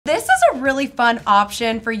really fun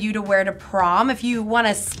option for you to wear to prom if you want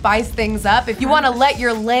to spice things up, if you want to let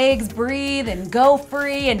your legs breathe and go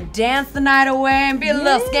free and dance the night away and be a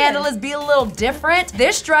little scandalous, be a little different.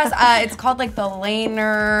 This dress, it's called like the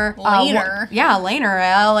Lainer. Yeah, Lainer,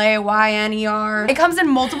 L-A-Y-N-E-R. It comes in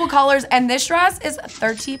multiple colors, and this dress is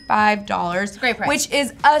 $35. Great price. Which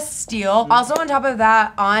is a steal. Also on top of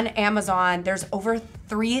that, on Amazon, there's over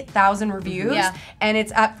 3,000 reviews, and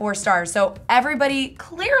it's at 4 stars. So everybody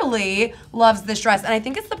clearly loves this dress, and I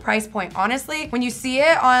think it's the price point. Honestly, when you see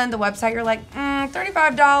it on the website, you're like,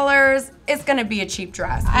 $35, it's gonna be a cheap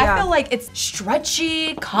dress. I feel like it's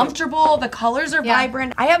stretchy, comfortable, the colors are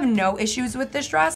vibrant. I have no issues with this dress.